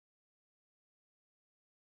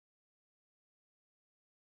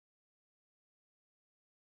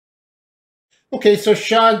Okay, so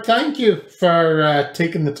Sean, thank you for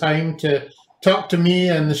taking the time to talk to me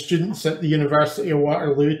and the students at the University of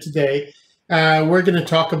Waterloo today. We're going to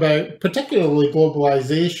talk about particularly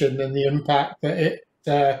globalization and the impact that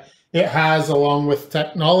it has along with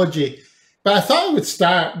technology. But I thought I would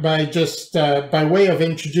start by just by way of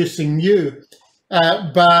introducing you,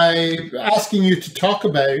 by asking you to talk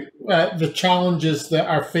about the challenges that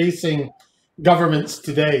are facing governments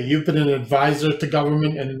today. You've been an advisor to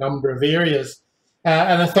government in a number of areas.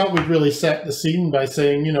 And I thought we'd really set the scene by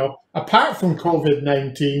saying, apart from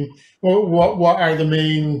COVID-19, what are the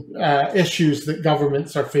main issues that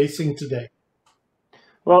governments are facing today?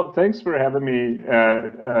 Well, thanks for having me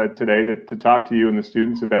today to talk to you and the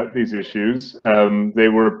students about these issues. They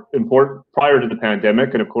were important prior to the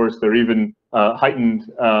pandemic, and of course, they're even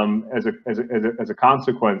heightened as a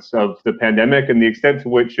consequence of the pandemic and the extent to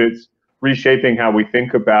which it's reshaping how we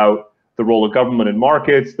think about the role of government in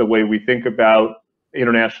markets, the way we think about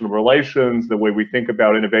international relations, the way we think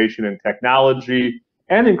about innovation and technology,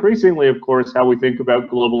 and increasingly, of course, how we think about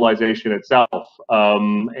globalization itself.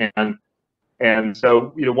 And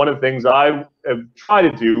so, one of the things I have tried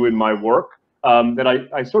to do in my work that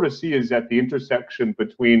I sort of see is at the intersection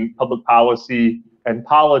between public policy and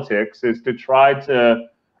politics is to try to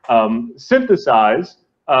synthesize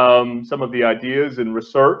some of the ideas and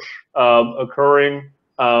research occurring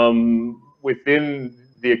within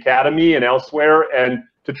the academy and elsewhere, and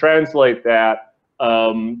to translate that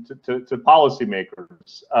to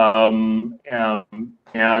policymakers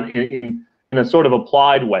and in a sort of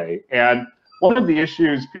applied way. And one of the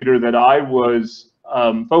issues, Peter, that I was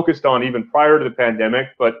focused on even prior to the pandemic,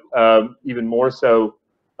 but even more so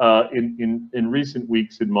in recent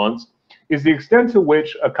weeks and months, is the extent to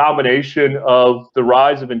which a combination of the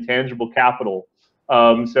rise of intangible capital,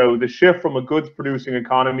 so the shift from a goods-producing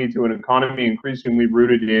economy to an economy increasingly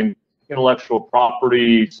rooted in intellectual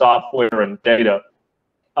property, software, and data,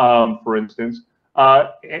 for instance,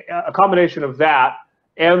 a combination of that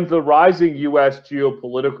and the rising U.S.-China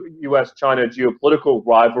geopolitical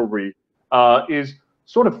rivalry is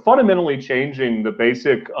sort of fundamentally changing the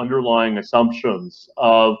basic underlying assumptions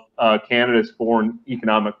of Canada's foreign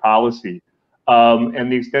economic policy, and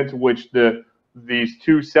the extent to which these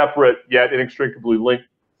two separate yet inextricably linked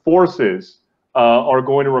forces are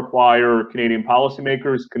going to require Canadian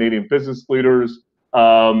policymakers, Canadian business leaders,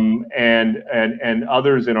 and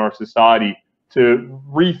others in our society to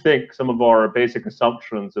rethink some of our basic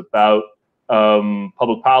assumptions about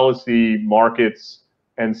public policy, markets,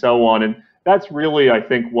 and so on. And that's really, I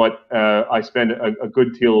think, what I spend a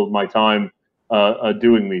good deal of my time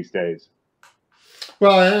doing these days.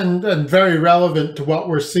 Well, and very relevant to what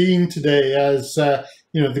we're seeing today as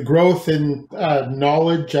the growth in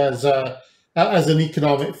knowledge as an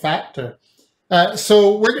economic factor.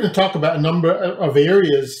 So we're going to talk about a number of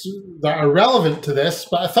areas that are relevant to this,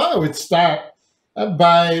 but I thought I would start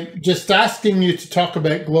by just asking you to talk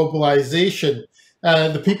about globalization.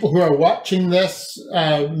 The people who are watching this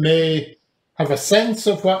may have a sense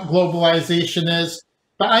of what globalization is,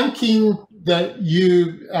 but I'm keen that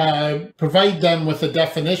you provide them with a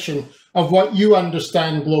definition of what you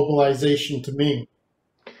understand globalization to mean.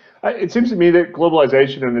 It seems to me that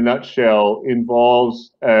globalization in a nutshell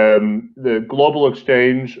involves the global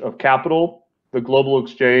exchange of capital, the global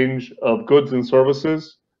exchange of goods and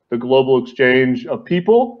services, the global exchange of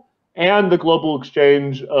people, and the global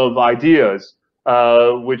exchange of ideas,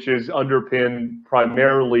 which is underpinned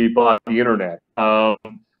primarily by the internet.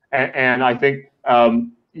 And I think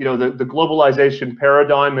the globalization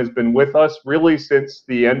paradigm has been with us really since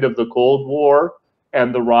the end of the Cold War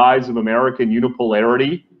and the rise of American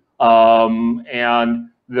unipolarity. And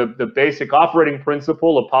the basic operating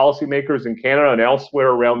principle of policymakers in Canada and elsewhere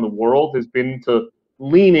around the world has been to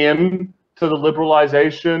lean in to the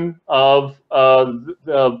liberalization of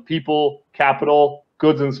the people, capital,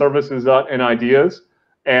 goods and services, and ideas.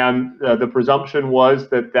 And the presumption was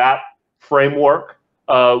that that framework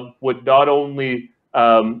would not only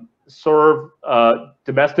serve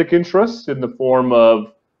domestic interests in the form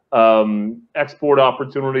of export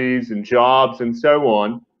opportunities and jobs and so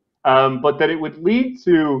on, but that it would lead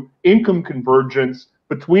to income convergence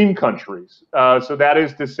between countries. So that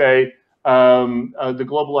is to say, the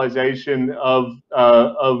globalization of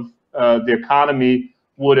the economy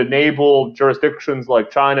would enable jurisdictions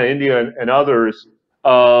like China, India, and others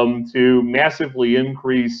to massively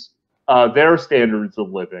increase their standards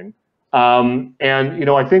of living. And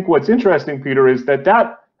I think what's interesting, Peter, is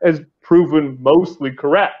that has proven mostly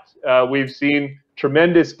correct. We've seen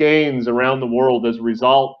tremendous gains around the world as a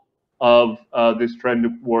result of this trend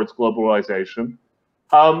towards globalization.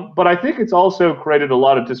 But I think it's also created a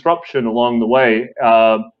lot of disruption along the way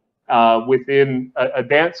within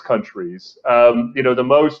advanced countries. The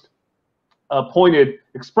most pointed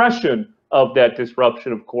expression of that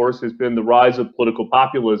disruption, of course, has been the rise of political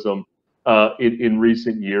populism in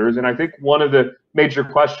recent years. And I think one of the major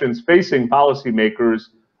questions facing policymakers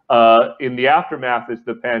in the aftermath of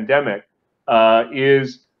the pandemic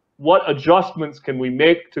is what adjustments can we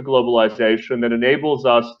make to globalization that enables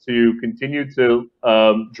us to continue to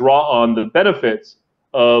draw on the benefits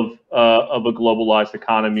of a globalized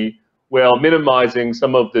economy while minimizing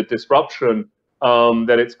some of the disruption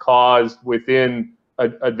that it's caused within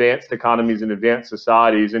advanced economies and advanced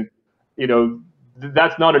societies. And,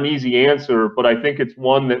 that's not an easy answer, but I think it's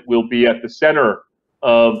one that will be at the center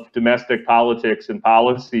of domestic politics and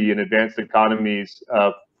policy in advanced economies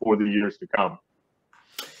for the years to come.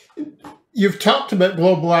 You've talked about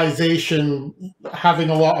globalization having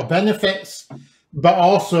a lot of benefits, but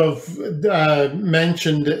also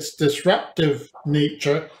mentioned its disruptive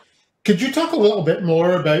nature. Could you talk a little bit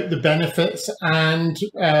more about the benefits and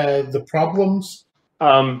the problems?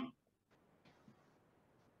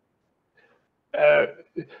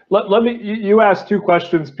 You asked two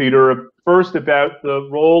questions, Peter. First, about the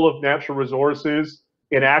role of natural resources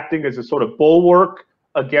in acting as a sort of bulwark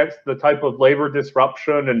against the type of labor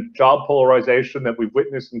disruption and job polarization that we've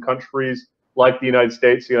witnessed in countries like the United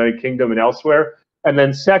States, the United Kingdom, and elsewhere. And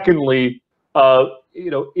then secondly,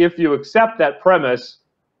 if you accept that premise,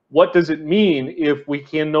 what does it mean if we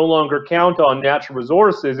can no longer count on natural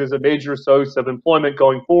resources as a major source of employment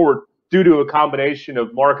going forward due to a combination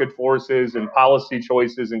of market forces and policy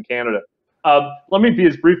choices in Canada? Let me be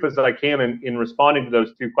as brief as I can in responding to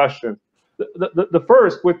those two questions. The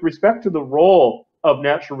first, with respect to the role of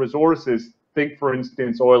natural resources, think, for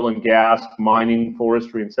instance, oil and gas, mining,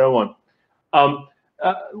 forestry, and so on.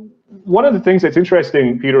 One of the things that's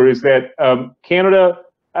interesting, Peter, is that Canada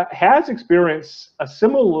has experienced a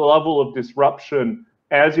similar level of disruption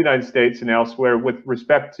as the United States and elsewhere with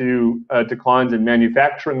respect to declines in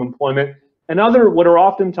manufacturing employment and other what are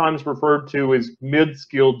oftentimes referred to as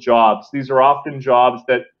mid-skilled jobs. These are often jobs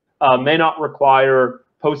that may not require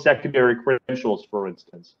post-secondary credentials, for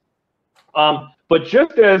instance. But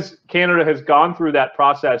just as Canada has gone through that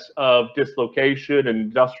process of dislocation and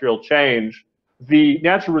industrial change, the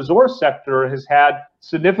natural resource sector has had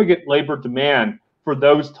significant labor demand for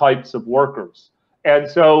those types of workers. And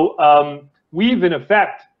so we've, in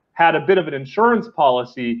effect, had a bit of an insurance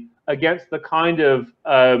policy against the kind of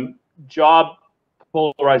job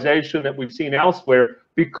polarization that we've seen elsewhere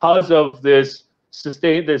because of this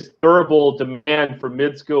durable demand for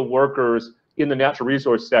mid-skilled workers in the natural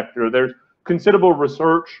resource sector. There's considerable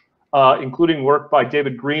research, including work by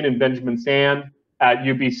David Green and Benjamin Sand at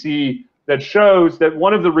UBC, that shows that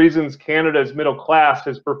one of the reasons Canada's middle class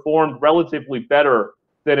has performed relatively better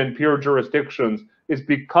than in peer jurisdictions is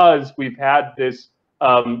because we've had this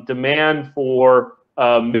demand for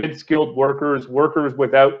mid-skilled workers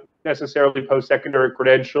without necessarily post-secondary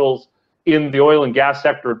credentials in the oil and gas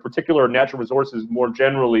sector, in particular, natural resources more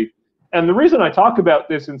generally. And the reason I talk about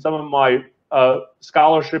this in some of my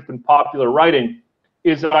scholarship and popular writing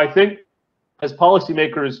is that I think as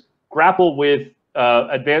policymakers grapple with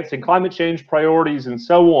advancing climate change priorities and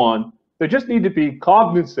so on, they just need to be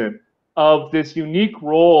cognizant of this unique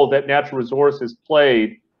role that natural resources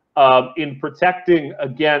played in protecting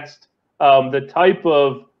against the type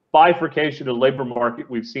of bifurcation of the labor market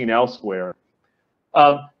we've seen elsewhere.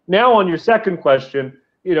 Now, on your second question,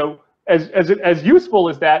 as useful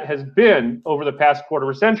as that has been over the past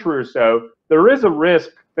quarter century or so, there is a risk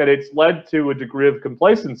that it's led to a degree of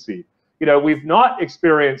complacency. We've not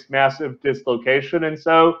experienced massive dislocation, and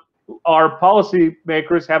so our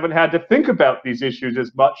policymakers haven't had to think about these issues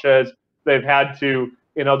as much as they've had to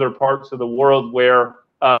in other parts of the world where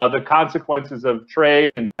the consequences of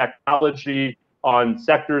trade and technology on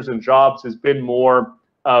sectors and jobs has been more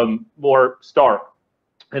stark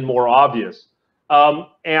and more obvious.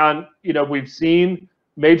 And we've seen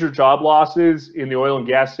major job losses in the oil and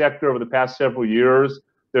gas sector over the past several years.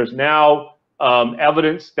 There's now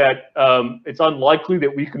evidence that it's unlikely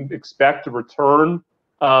that we can expect to return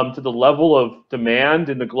to the level of demand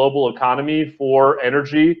in the global economy for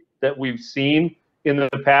energy that we've seen in the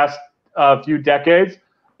past few decades.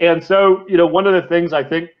 And so, one of the things I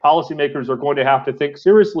think policymakers are going to have to think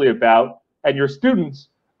seriously about, and your students,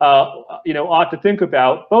 ought to think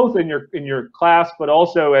about, both in your class, but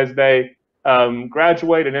also as they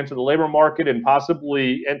graduate and enter the labor market and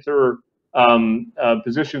possibly enter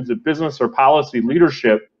positions of business or policy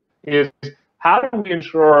leadership, is how do we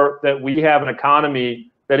ensure that we have an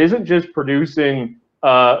economy that isn't just producing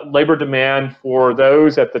labor demand for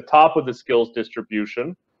those at the top of the skills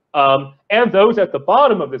distribution and those at the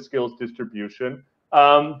bottom of the skills distribution,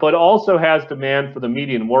 but also has demand for the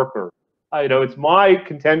median worker. It's my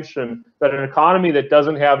contention that an economy that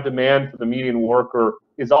doesn't have demand for the median worker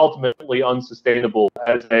is ultimately unsustainable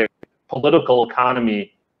as a political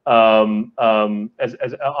economy, from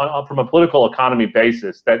a political economy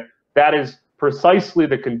basis. That is precisely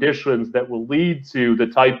the conditions that will lead to the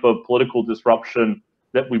type of political disruption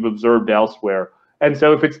that we've observed elsewhere. And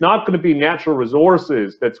so if it's not going to be natural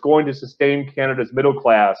resources that's going to sustain Canada's middle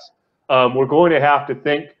class, we're going to have to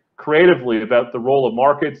think creatively about the role of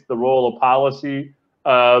markets, the role of policy,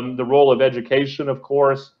 the role of education, of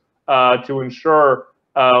course, to ensure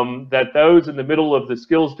that those in the middle of the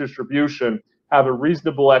skills distribution have a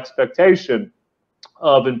reasonable expectation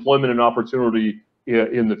of employment and opportunity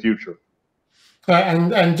in the future.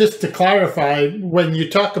 And just to clarify, when you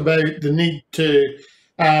talk about the need to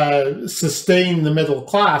sustain the middle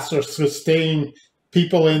class or sustain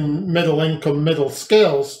people in middle income, middle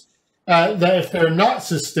skills, that if they're not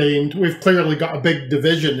sustained, we've clearly got a big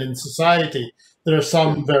division in society. There are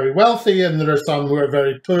some very wealthy and there are some who are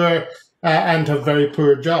very poor and have very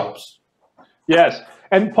poor jobs. Yes,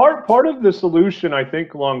 and part of the solution, I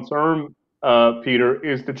think, long term, Peter,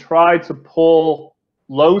 is to try to pull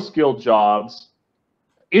low-skilled jobs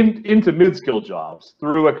into mid-skilled jobs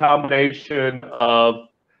through a combination of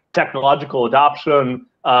technological adoption,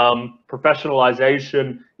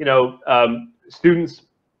 professionalization. Students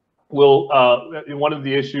will, one of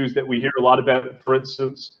the issues that we hear a lot about, for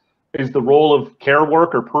instance, is the role of care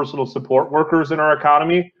work or personal support workers in our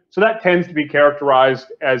economy. So that tends to be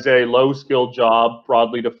characterized as a low-skilled job,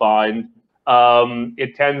 broadly defined.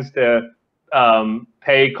 It tends to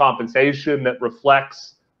pay compensation that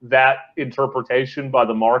reflects that interpretation by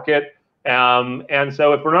the market. And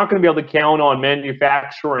so if we're not going to be able to count on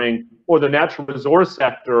manufacturing or the natural resource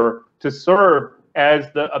sector to serve as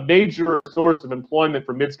a major source of employment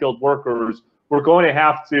for mid-skilled workers, we're going to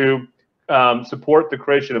have to support the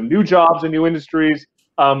creation of new jobs and new industries,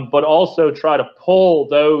 but also try to pull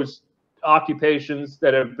those occupations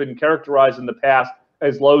that have been characterized in the past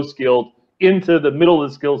as low-skilled into the middle of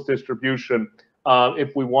the skills distribution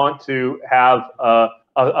if we want to have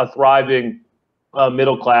a thriving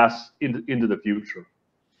middle class into the future.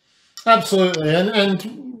 Absolutely,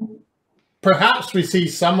 and perhaps we see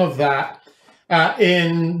some of that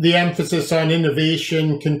in the emphasis on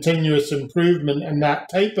innovation, continuous improvement, and that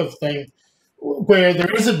type of thing, where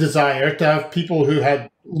there is a desire to have people who had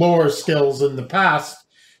lower skills in the past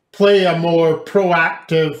play a more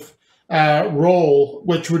proactive role,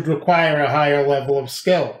 which would require a higher level of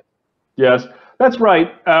skill. Yes. That's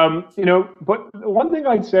right. But one thing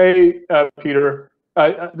I'd say, Peter,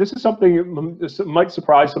 this is something that might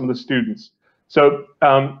surprise some of the students. So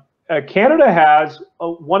Canada has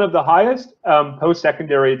one of the highest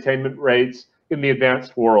post-secondary attainment rates in the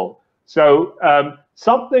advanced world. So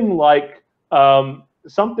something like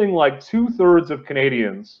 2/3 of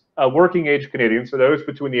Canadians, working age Canadians, so those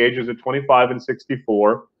between the ages of 25 and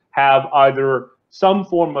 64, have either some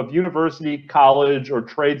form of university, college, or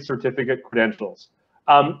trade certificate credentials.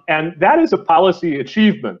 And that is a policy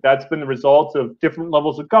achievement. That's been the result of different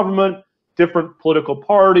levels of government, different political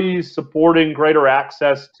parties supporting greater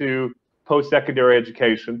access to post-secondary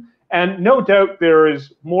education. And no doubt there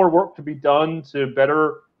is more work to be done to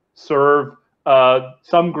better serve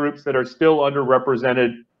some groups that are still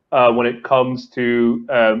underrepresented when it comes to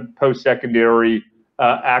post-secondary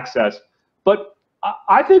access. But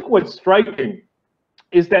I think what's striking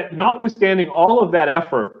is that notwithstanding all of that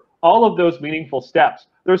effort, all of those meaningful steps,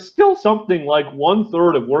 there's still something like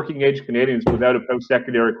 1/3 of working age Canadians without a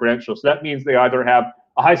post-secondary credential. So that means they either have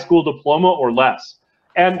a high school diploma or less.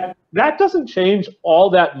 And that doesn't change all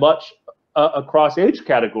that much across age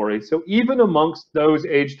categories. So even amongst those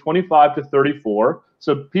aged 25 to 34,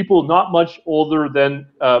 so people not much older than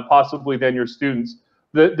possibly than your students,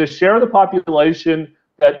 the share of the population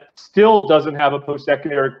that still doesn't have a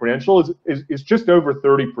post-secondary credential is just over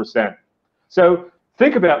 30%. So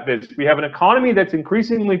think about this. We have an economy that's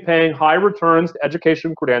increasingly paying high returns to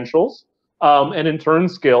education credentials and in turn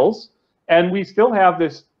skills, and we still have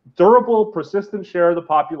this durable, persistent share of the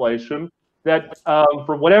population that,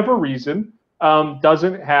 for whatever reason,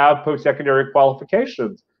 doesn't have post-secondary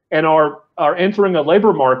qualifications and are entering a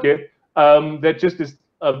labor market that just is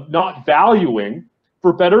not valuing,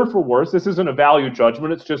 for better or for worse, this isn't a value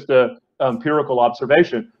judgment, it's just a empirical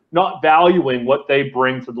observation, not valuing what they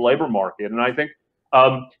bring to the labor market. And I think,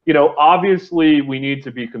 obviously we need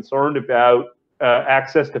to be concerned about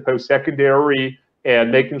access to post-secondary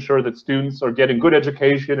and making sure that students are getting good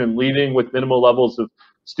education and leaving with minimal levels of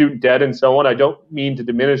student debt and so on. I don't mean to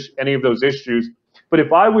diminish any of those issues, but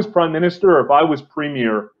if I was Prime Minister or if I was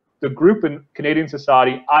Premier, the group in Canadian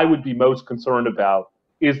society I would be most concerned about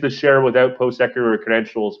is the share without post-secondary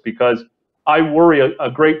credentials, because I worry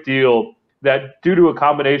a great deal that due to a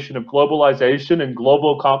combination of globalization and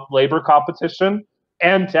global labor competition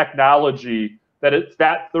and technology, that it's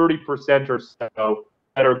that 30% or so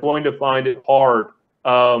that are going to find it hard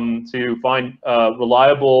to find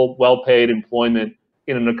reliable, well-paid employment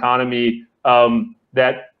in an economy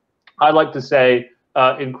that I like to say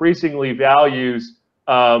increasingly values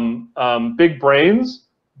big brains,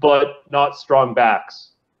 but not strong backs.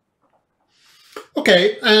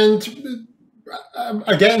 Okay, and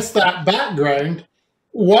against that background,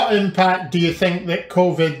 what impact do you think that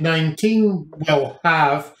COVID-19 will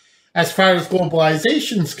have as far as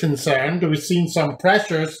globalization is concerned? We've seen some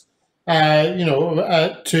pressures, to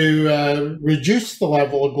reduce the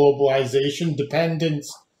level of globalization,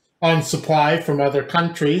 dependence on supply from other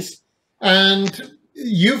countries. And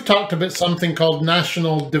you've talked about something called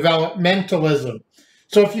national developmentalism.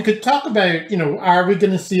 So if you could talk about, are we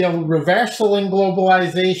going to see a reversal in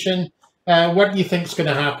globalization? What do you think is going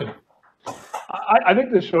to happen? I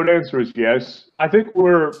think the short answer is yes. I think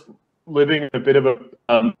we're living in a bit of a,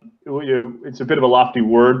 it's a bit of a lofty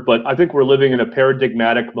word, but I think we're living in a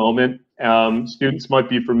paradigmatic moment. Students might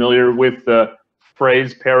be familiar with the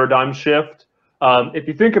phrase paradigm shift. If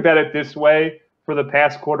you think about it this way, for the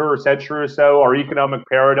past quarter or century or so, our economic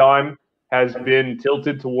paradigm has been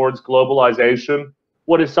tilted towards globalization,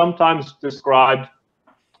 what is sometimes described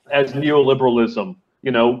as neoliberalism.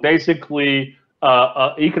 Basically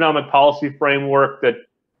economic policy framework that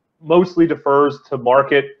mostly defers to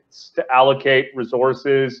markets to allocate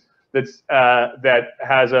resources, that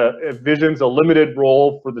has visions a limited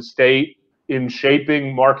role for the state in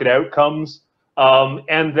shaping market outcomes,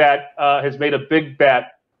 and that has made a big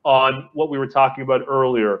bet on what we were talking about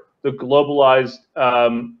earlier, the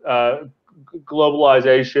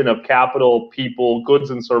globalization of capital, people, goods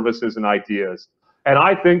and services, and ideas. And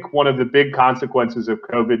I think one of the big consequences of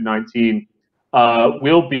COVID-19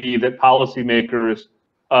 will be that policymakers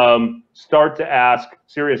start to ask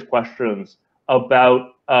serious questions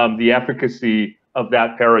about the efficacy of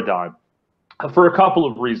that paradigm for a couple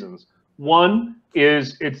of reasons. One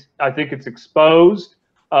is I think it's exposed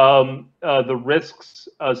the risks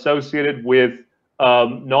associated with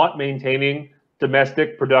not maintaining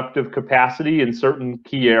domestic productive capacity in certain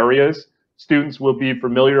key areas. Students will be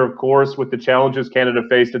familiar, of course, with the challenges Canada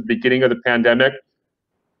faced at the beginning of the pandemic.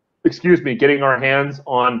 Getting our hands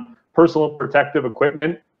on personal protective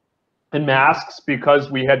equipment and masks, because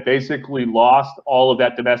we had basically lost all of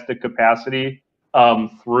that domestic capacity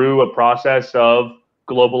through a process of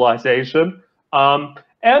globalization.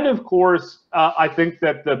 And of course, I think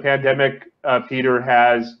that the pandemic, Peter,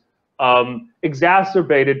 has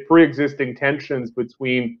exacerbated pre-existing tensions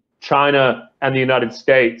between China and the United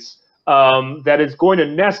States that is going to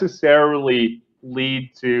necessarily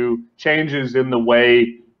lead to changes in the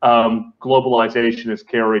way globalization is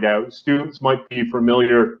carried out. Students might be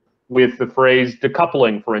familiar with the phrase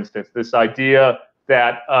decoupling, for instance, this idea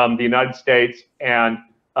that the United States and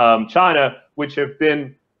China, which have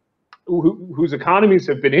been, whose economies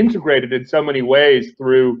have been integrated in so many ways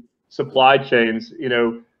through supply chains.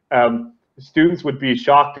 Students would be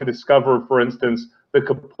shocked to discover, for instance, the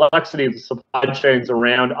complexity of the supply chains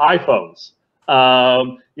around iPhones.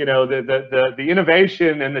 The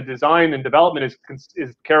innovation and the design and development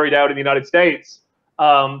is carried out in the United States.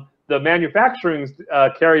 The manufacturing is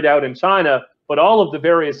carried out in China, but all of the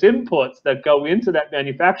various inputs that go into that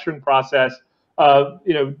manufacturing process,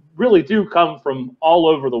 really do come from all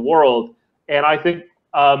over the world. And I think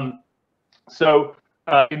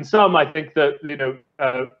in sum, I think that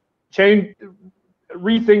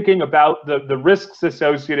rethinking about the risks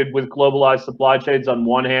associated with globalized supply chains on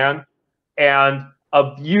one hand, and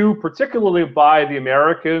a view, particularly by the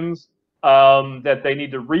Americans, that they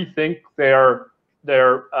need to rethink their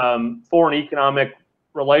foreign economic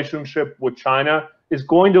relationship with China, is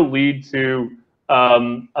going to lead to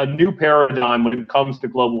a new paradigm when it comes to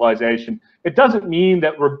globalization. It doesn't mean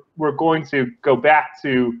that we're going to go back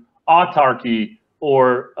to autarky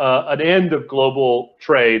or an end of global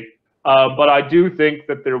trade, but I do think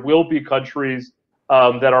that there will be countries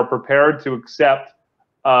that are prepared to accept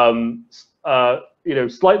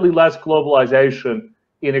slightly less globalization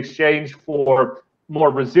in exchange for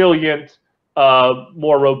more resilient,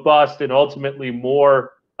 more robust, and ultimately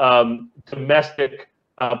more domestic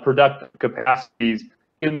productive capacities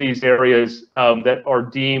in these areas that are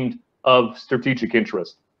deemed of strategic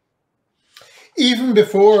interest. Even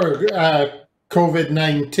before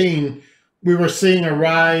COVID-19, we were seeing a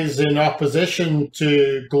rise in opposition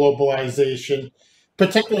to globalization,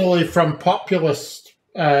 particularly from populist,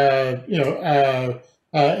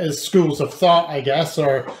 schools of thought, I guess,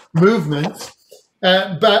 or movements.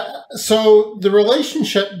 But so the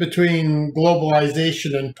relationship between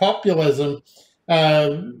globalization and populism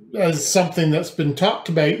is something that's been talked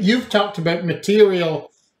about. You've talked about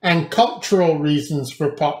material and cultural reasons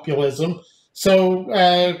for populism. So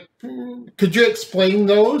could you explain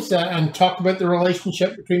those and talk about the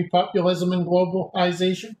relationship between populism and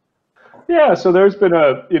globalization? Yeah, so there's been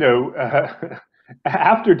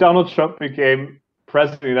after Donald Trump became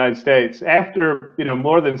president of the United States, after,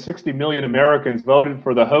 more than 60 million Americans voted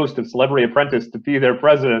for the host of Celebrity Apprentice to be their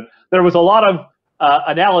president, there was a lot of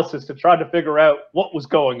analysis to try to figure out what was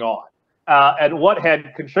going on and what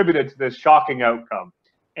had contributed to this shocking outcome.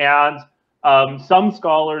 And some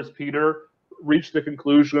scholars, Peter, reached the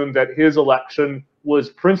conclusion that his election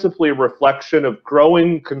was principally a reflection of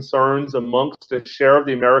growing concerns amongst a share of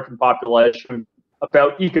the American population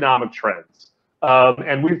about economic trends.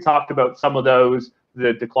 And we've talked about some of those: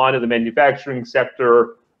 the decline of the manufacturing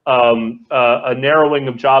sector, a narrowing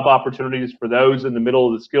of job opportunities for those in the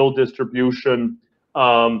middle of the skill distribution,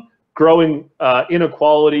 growing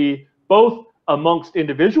inequality, both amongst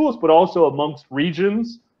individuals, but also amongst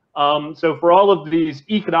regions. So for all of these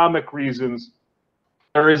economic reasons,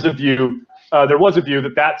 there was a view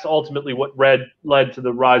that that's ultimately what led to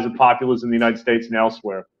the rise of populism in the United States and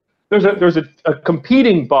elsewhere. There's a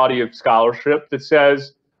competing body of scholarship that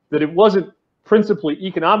says that it wasn't principally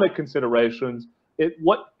economic considerations.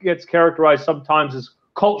 What gets characterized sometimes as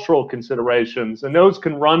cultural considerations, and those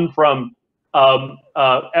can run from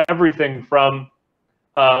everything from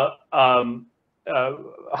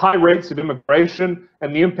high rates of immigration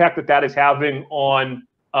and the impact that that is having on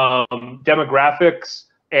demographics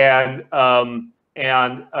and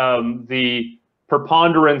the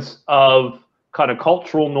preponderance of kind of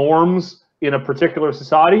cultural norms in a particular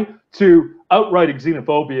society, to outright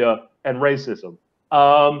xenophobia and racism.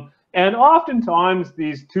 And oftentimes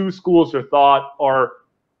these two schools of thought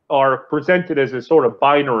are presented as a sort of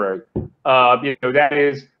binary. That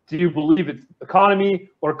is, do you believe it's economy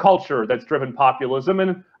or culture that's driven populism?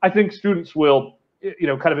 And I think students will,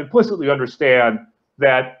 kind of implicitly understand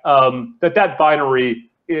that that binary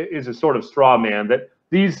is a sort of straw man. That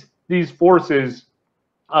these forces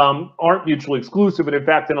aren't mutually exclusive, and in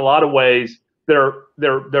fact, in a lot of ways, they're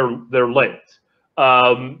linked.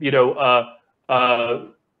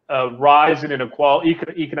 Rise in inequality,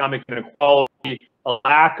 economic inequality, a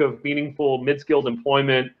lack of meaningful mid-skilled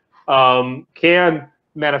employment can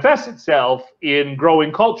manifest itself in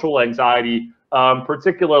growing cultural anxiety,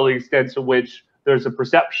 particularly the extent to which there's a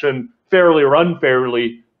perception, fairly or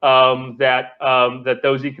unfairly, that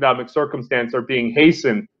those economic circumstances are being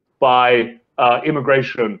hastened by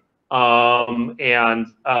immigration and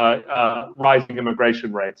rising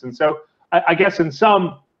immigration rates. And so I guess in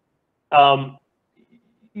some, for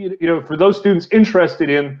those students interested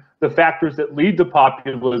in the factors that lead to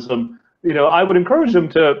populism, I would encourage them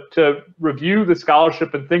to review the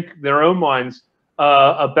scholarship and think in their own minds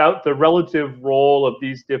about the relative role of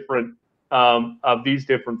these different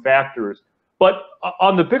factors. But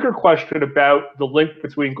on the bigger question about the link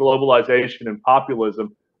between globalization and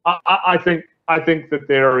populism, I think that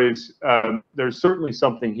there's certainly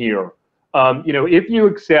something here. If you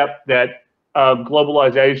accept that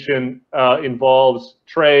globalization involves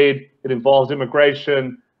trade, it involves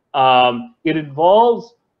immigration, it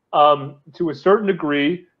involves to a certain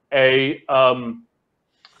degree a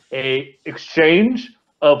exchange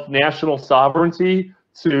of national sovereignty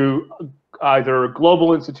to either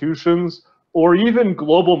global institutions or even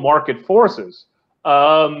global market forces.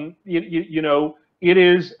 It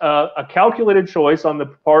is a calculated choice on the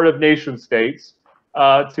part of nation states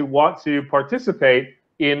to want to participate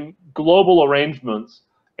in global arrangements,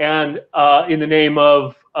 and in the name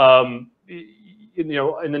of in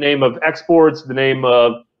the name of exports, in the name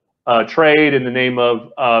of trade, in the name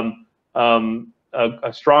of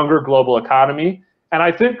a stronger global economy. And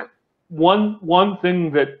I think one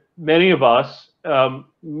thing that many of us,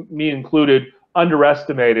 me included,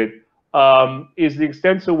 underestimated is the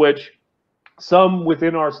extent to which some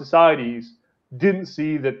within our societies didn't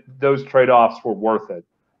see that those trade-offs were worth it.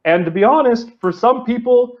 And to be honest, for some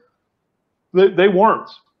people, they weren't.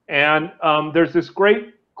 And there's this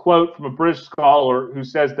great quote from a British scholar who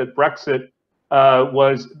says that Brexit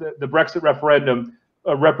was the Brexit referendum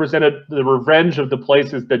represented the revenge of the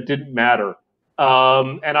places that didn't matter.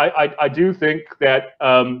 And I do think that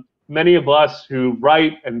many of us who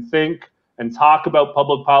write and think and talk about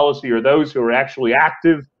public policy are those who are actually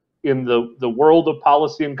active in the world of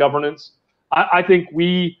policy and governance. I think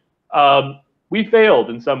we failed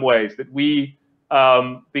in some ways, that we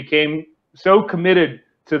became so committed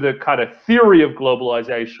to the kind of theory of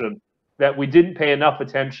globalization that we didn't pay enough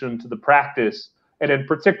attention to the practice, and in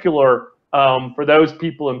particular for those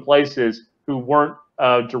people and places who weren't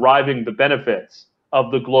deriving the benefits of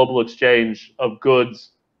the global exchange of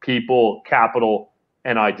goods, people, capital,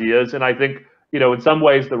 and ideas. And I think, in some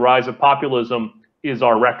ways, the rise of populism is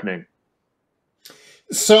our reckoning.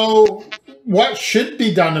 So what should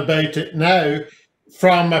be done about it now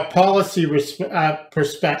from a policy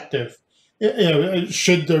perspective?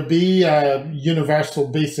 Should there be a universal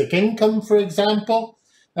basic income, for example?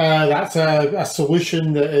 That's a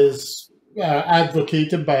solution that is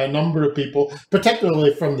advocated by a number of people,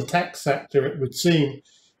 particularly from the tech sector, it would seem.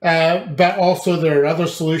 But also there are other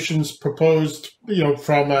solutions proposed,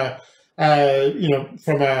 from a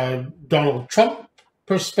Donald Trump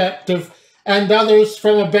perspective, and others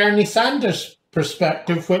from a Bernie Sanders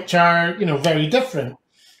perspective, which are, very different.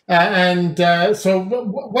 So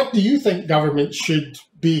what do you think government should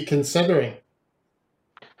be considering?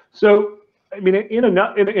 So, I mean,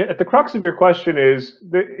 at the crux of your question is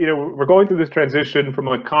that, we're going through this transition from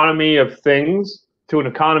an economy of things to an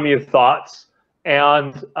economy of thoughts.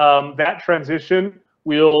 And that transition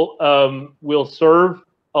will serve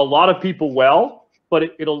a lot of people well, but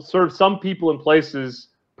it'll serve some people and places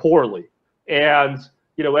poorly. And,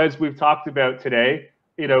 as we've talked about today,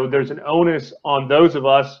 there's an onus on those of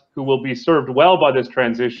us who will be served well by this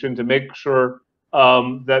transition to make sure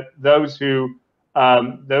that those who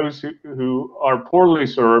are poorly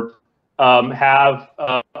served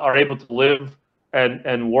are able to live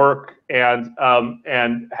and work and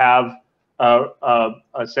have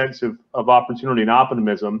a sense of opportunity and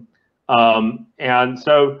optimism. And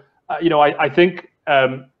so, I think,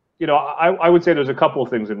 I would say there's a couple of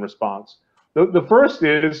things in response. The first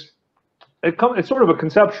is, it's sort of a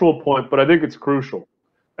conceptual point, but I think it's crucial.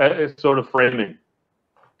 It's sort of framing.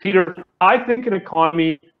 Peter, I think an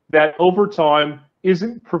economy that over time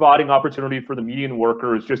isn't providing opportunity for the median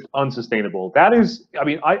worker is just unsustainable. That is,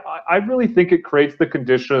 I really think it creates the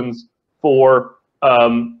conditions for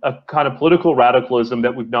a kind of political radicalism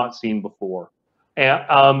that we've not seen before. And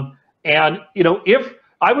if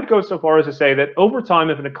I would go so far as to say that over time,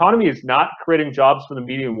 if an economy is not creating jobs for the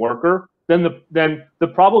median worker, then the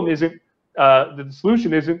problem isn't, the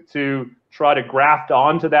solution isn't to try to graft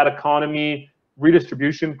onto that economy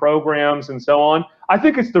redistribution programs and so on. I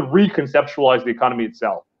think it's to reconceptualize the economy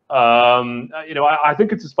itself. I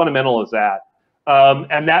think it's as fundamental as that,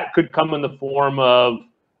 and that could come in the form of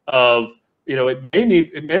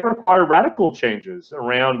it may require radical changes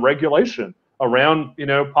around regulation, around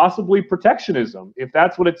possibly protectionism, if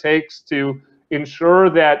that's what it takes to ensure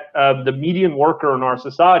that the median worker in our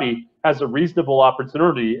society has a reasonable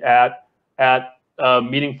opportunity at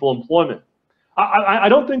meaningful employment. I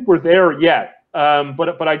don't think we're there yet,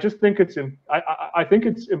 but I just think I think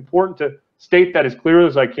it's important to state that as clearly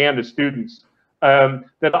as I can to students,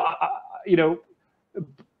 that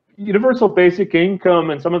universal basic income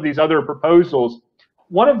and some of these other proposals,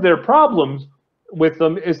 one of their problems with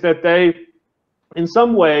them is that they, in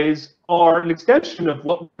some ways, are an extension of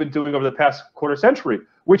what we've been doing over the past quarter century,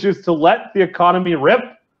 which is to let the economy rip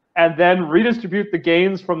and then redistribute the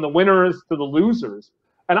gains from the winners to the losers.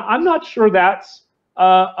 And I'm not sure that's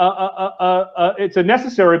it's a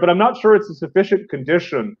necessary, but I'm not sure it's a sufficient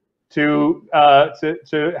condition to have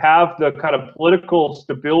the kind of political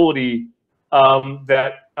stability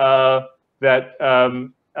that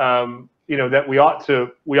we ought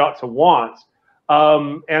to want.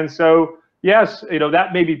 And so, yes,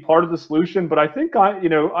 that may be part of the solution, but I think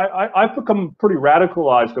I've become pretty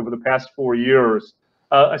radicalized over the past 4 years,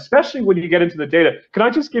 especially when you get into the data. Can I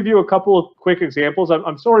just give you a couple of quick examples?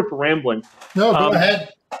 I'm sorry for rambling. No, go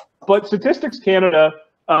ahead. But Statistics Canada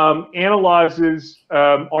analyzes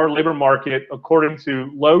our labor market according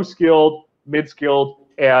to low-skilled, mid-skilled,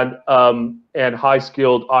 and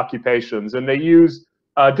high-skilled occupations, and they use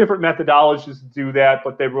different methodologies to do that,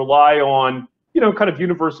 but they rely on kind of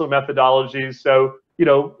universal methodologies. So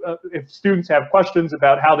if students have questions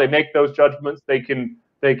about how they make those judgments, they can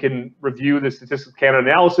review the Statistics Canada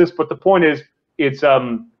analysis. But the point is, it's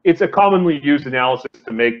a commonly used analysis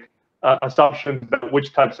to make assumptions about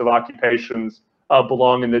which types of occupations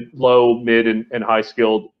belong in the low, mid, and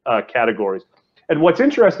high-skilled categories. And what's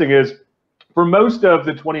interesting is, for most of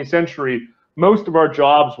the 20th century, most of our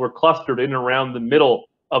jobs were clustered in and around the middle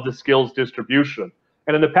of the skills distribution.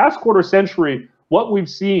 And in the past quarter century, what we've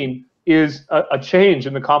seen is a change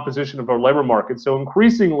in the composition of our labor market. So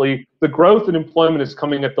increasingly, the growth in employment is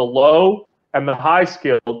coming at the low and the high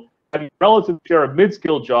skilled, and the relative share of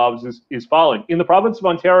mid-skilled jobs is falling. In the province of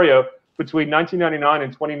Ontario, between 1999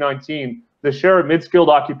 and 2019, the share of mid-skilled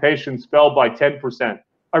occupations fell by 10%,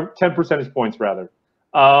 or 10 percentage points rather.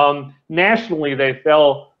 Nationally, they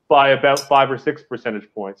fell by about 5 or 6 percentage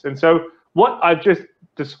points. And so what I've just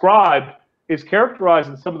described is characterized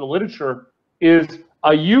in some of the literature is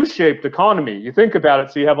a U-shaped economy. You think about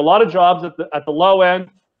it, so you have a lot of jobs at the low end,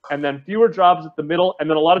 and then fewer jobs at the middle, and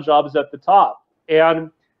then a lot of jobs at the top. And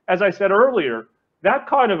as I said earlier, that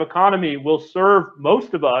kind of economy will serve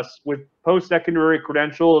most of us with post-secondary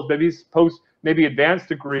credentials, maybe advanced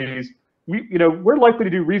degrees. We're likely to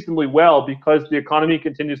do reasonably well because the economy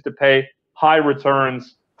continues to pay high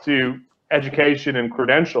returns to education and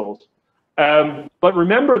credentials. But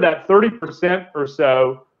remember that 30% or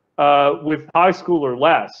so with high school or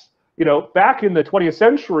less. Back in the 20th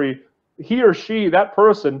century, he or she, that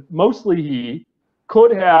person, mostly he,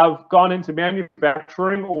 could have gone into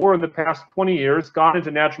manufacturing, or in the past 20 years, gone into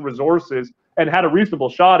natural resources and had a reasonable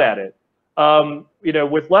shot at it.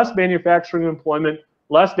 With less manufacturing employment,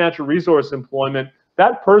 less natural resource employment,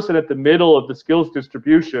 that person at the middle of the skills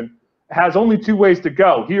distribution has only two ways to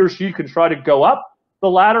go. He or she can try to go up the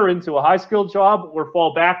ladder into a high-skilled job or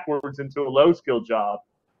fall backwards into a low-skilled job.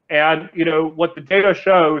 And what the data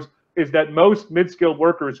shows is that most mid-skilled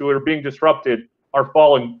workers who are being disrupted are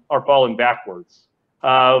falling backwards.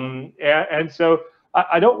 And so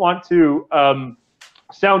I don't want to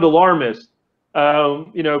sound alarmist,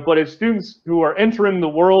 but as students who are entering the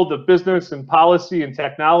world of business and policy and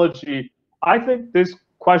technology, I think this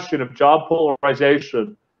question of job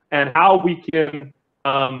polarization and how we can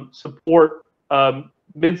support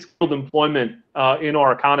mid-skilled employment in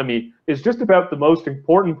our economy is just about the most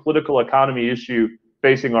important political economy issue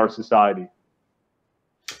facing our society.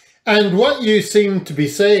 And what you seem to be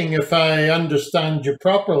saying, if I understand you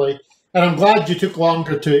properly, and I'm glad you took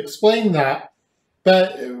longer to explain that,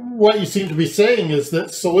 but what you seem to be saying is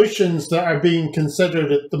that solutions that are being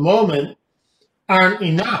considered at the moment aren't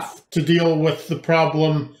enough to deal with the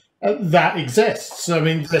problem that exists. I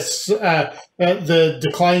mean, the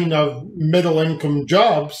decline of middle-income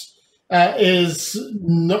jobs is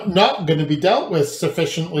not going to be dealt with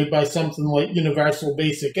sufficiently by something like universal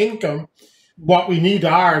basic income. What we need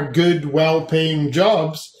are good, well-paying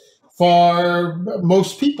jobs for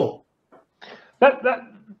most people.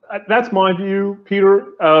 That's my view,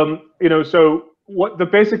 Peter. So what the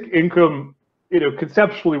basic income,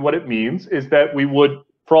 conceptually what it means is that we would,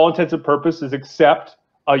 for all intents and purposes, accept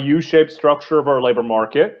a U-shaped structure of our labor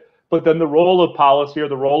market, but then the role of policy or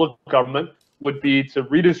the role of government would be to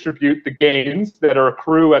redistribute the gains that are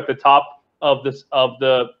accrue at the top of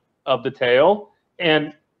the tail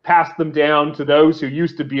and pass them down to those who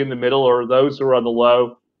used to be in the middle or those who are on the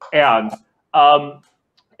low end.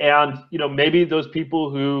 And maybe those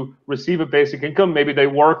people who receive a basic income, maybe they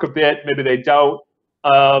work a bit, maybe they don't,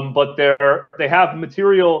 but they have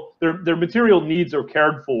material, their material needs are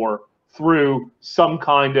cared for through some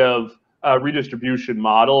kind of redistribution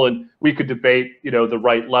model, and we could debate the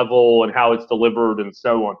right level and how it's delivered and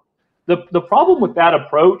so on. The problem with that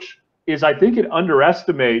approach is I think it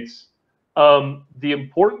underestimates the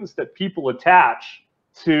importance that people attach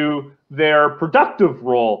to their productive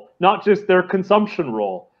role, not just their consumption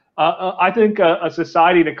role. I think a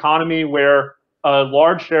society and economy where a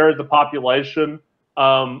large share of the population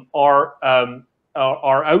are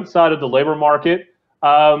outside of the labor market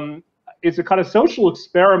is a kind of social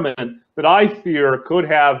experiment that I fear could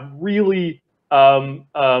have really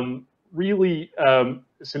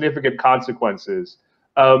significant consequences.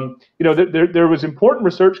 There was important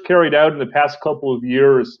research carried out in the past couple of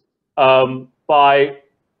years by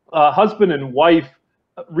a husband and wife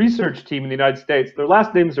research team in the United States. Their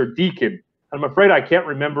last names are Deacon. I'm afraid I can't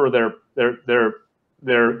remember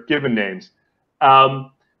their given names.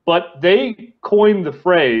 But they coined the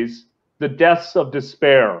phrase, the deaths of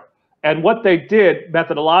despair. And what they did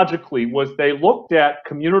methodologically was they looked at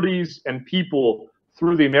communities and people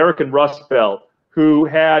through the American Rust Belt who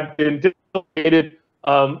had been dislocated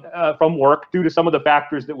from work due to some of the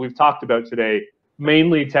factors that we've talked about today,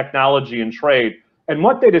 mainly technology and trade. And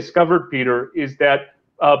what they discovered, Peter, is that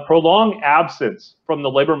prolonged absence from the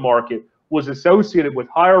labor market was associated with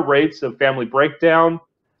higher rates of family breakdown,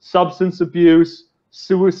 substance abuse,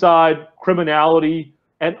 suicide, criminality,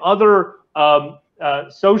 and other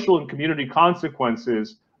social and community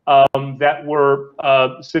consequences that were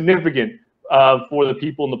significant for the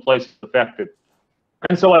people in the places affected.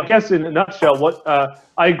 And so I guess in a nutshell, what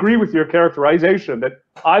I agree with your characterization that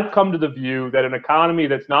I've come to the view that an economy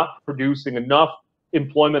that's not producing enough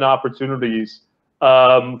employment opportunities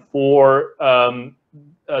for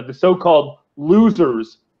the so-called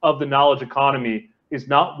losers of the knowledge economy is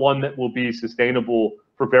not one that will be sustainable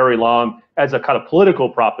for very long as a kind of political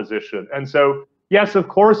proposition. And so, yes, of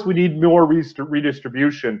course, we need more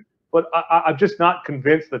redistribution, but I'm just not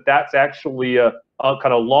convinced that that's actually a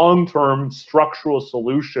kind of long-term structural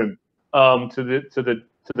solution to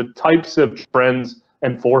the types of trends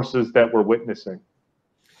and forces that we're witnessing.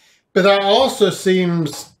 But that also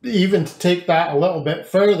seems, even to take that a little bit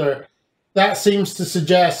further, that seems to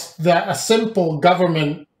suggest that a simple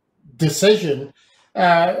government decision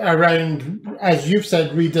around, as you've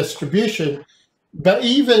said, redistribution, but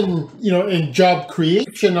even, you know, in job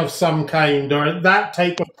creation of some kind or that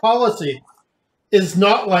type of policy is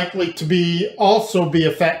not likely to be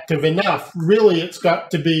effective enough. Really, it's got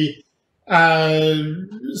to be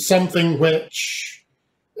something which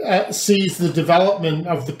sees the development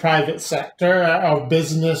of the private sector, of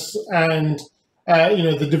business, and you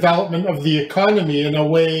know, the development of the economy in a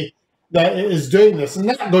way that it is doing this. And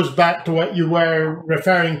that goes back to what you were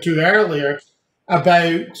referring to earlier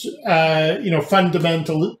about you know,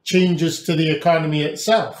 fundamental changes to the economy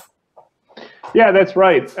itself. Yeah, that's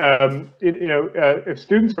right. You know, if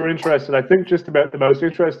students are interested, I think just about the most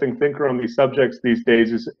interesting thinker on these subjects these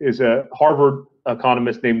days is a Harvard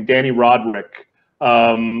economist named Danny Roderick,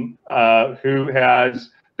 who has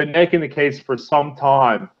been making the case for some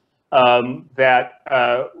time that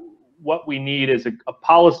what we need is a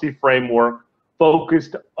policy framework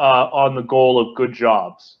focused on the goal of good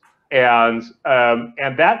jobs, and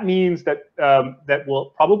that means that that we'll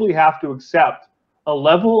probably have to accept a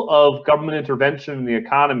level of government intervention in the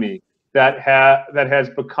economy that has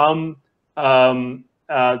become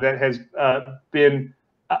that has been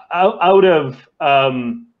out of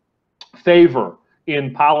favor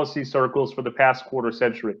in policy circles for the past quarter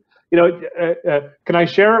century. You know, can I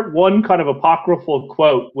share one kind of apocryphal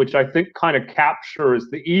quote, which I think kind of captures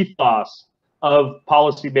the ethos of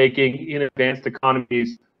policymaking in advanced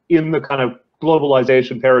economies in the kind of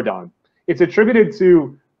globalization paradigm? It's attributed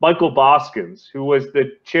to Michael Boskins, who was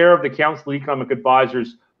the chair of the Council of Economic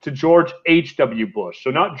Advisors to George H.W. Bush. So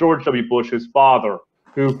not George W. Bush, his father,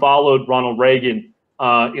 who followed Ronald Reagan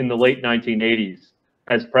in the late 1980s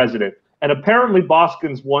as president. And apparently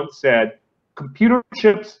Boskins once said, "Computer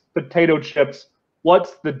chips, potato chips,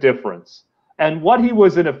 what's the difference?" And what he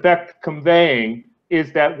was in effect conveying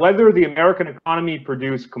is that whether the American economy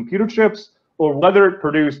produced computer chips or whether it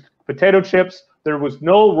produced potato chips, there was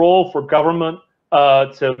no role for government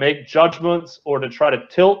to make judgments or to try to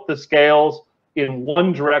tilt the scales in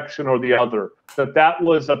one direction or the other. That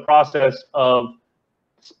was a process of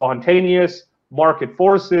spontaneous market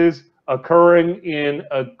forces occurring in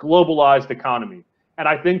a globalized economy. And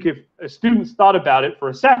I think if students thought about it for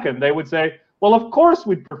a second, they would say, well, of course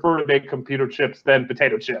we'd prefer to make computer chips than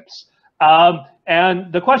potato chips.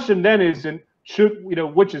 And the question then isn't, you know,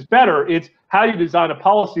 which is better? It's how you design a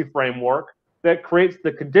policy framework that creates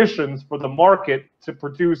the conditions for the market to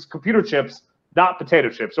produce computer chips, not potato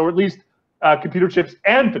chips, or at least computer chips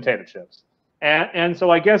and potato chips. And so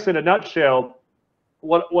I guess in a nutshell,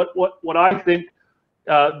 what I think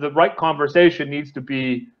the right conversation needs to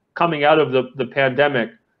be coming out of the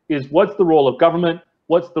pandemic is, what's the role of government?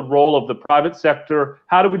 What's the role of the private sector?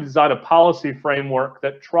 How do we design a policy framework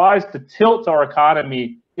that tries to tilt our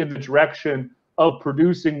economy in the direction of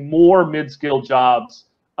producing more mid-skill jobs,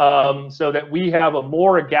 so that we have a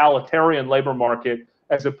more egalitarian labor market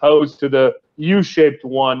as opposed to the U-shaped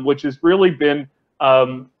one, which has really been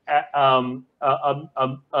a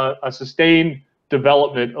sustained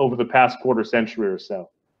development over the past quarter century or so.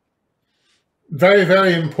 Very,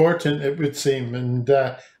 very important, it would seem, and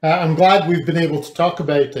I'm glad we've been able to talk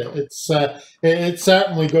about it. It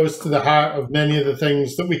certainly goes to the heart of many of the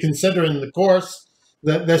things that we consider in the course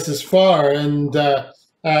that this is for, and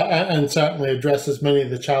certainly addresses many of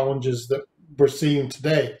the challenges that we're seeing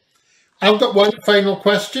today. I've got one final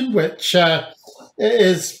question, which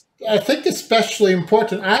is, I think, especially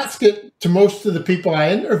important. I ask it to most of the people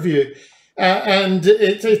I interview, and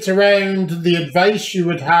it's around the advice you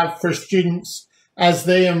would have for students as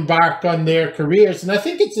they embark on their careers. And I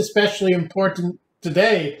think it's especially important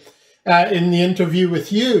today in the interview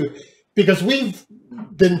with you, because we've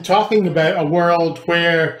been talking about a world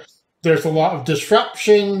where there's a lot of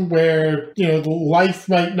disruption, where, you know, life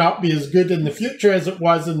might not be as good in the future as it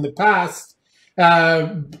was in the past.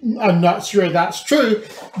 I'm not sure that's true,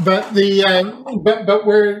 but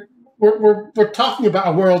we're talking about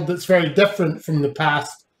a world that's very different from the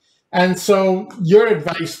past. And so your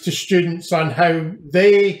advice to students on how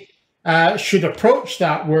they should approach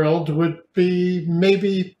that world would be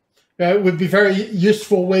maybe would be very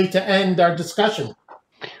useful way to end our discussion.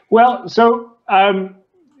 Well, so I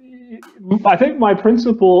think my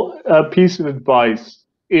principal piece of advice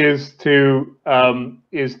is to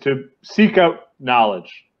seek out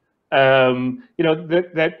knowledge. That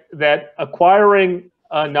acquiring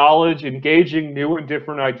knowledge, engaging new and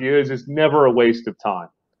different ideas is never a waste of time.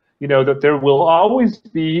 That there will always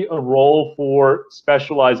be a role for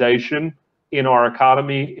specialization in our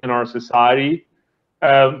economy, in our society.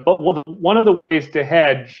 But one of the ways to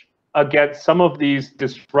hedge against some of these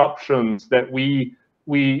disruptions that we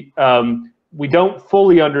don't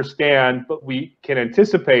fully understand, but we can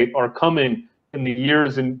anticipate are coming in the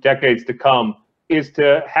years and decades to come, is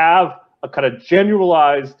to have a kind of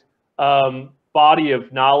generalized body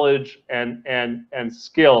of knowledge and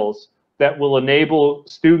skills that will enable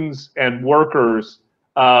students and workers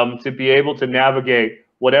to be able to navigate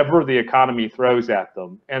whatever the economy throws at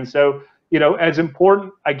them. And so, as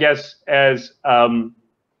important, I guess, as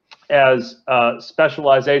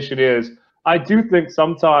specialization is, I do think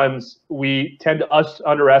sometimes we tend to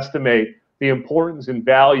underestimate the importance and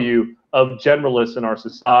value of generalists in our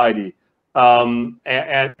society.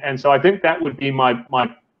 And so I think that would be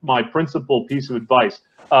my principal piece of advice.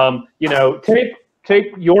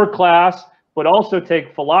 Take your class, but also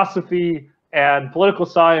take philosophy and political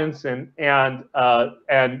science and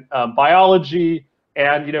biology,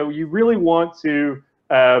 and you really want to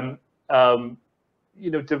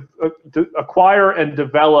to acquire and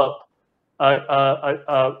develop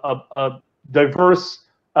a diverse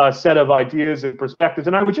set of ideas and perspectives.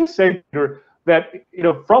 And I would just say, Peter, that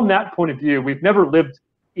from that point of view, we've never lived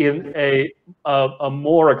in a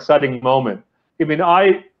more exciting moment. I mean,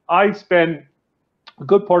 I spend a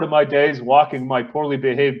good part of my days walking my poorly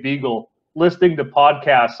behaved beagle, listening to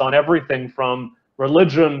podcasts on everything from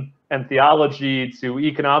religion and theology to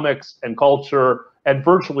economics and culture and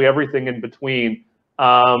virtually everything in between.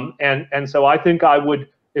 And so I think I would,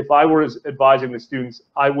 if I were advising the students,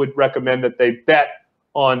 I would recommend that they bet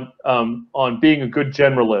on being a good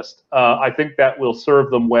generalist. I think that will serve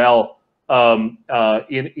them well in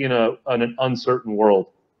an uncertain world.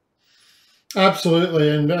 Absolutely,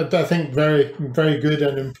 and I think very, very good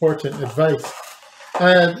and important advice.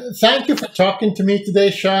 Thank you for talking to me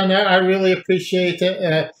today, Sean. I really appreciate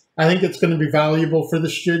it. I think it's going to be valuable for the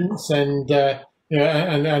students, and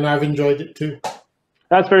and I've enjoyed it too.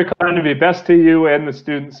 That's very kind of you. Best to you and the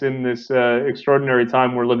students in this extraordinary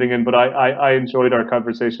time we're living in. But I enjoyed our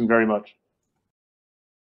conversation very much.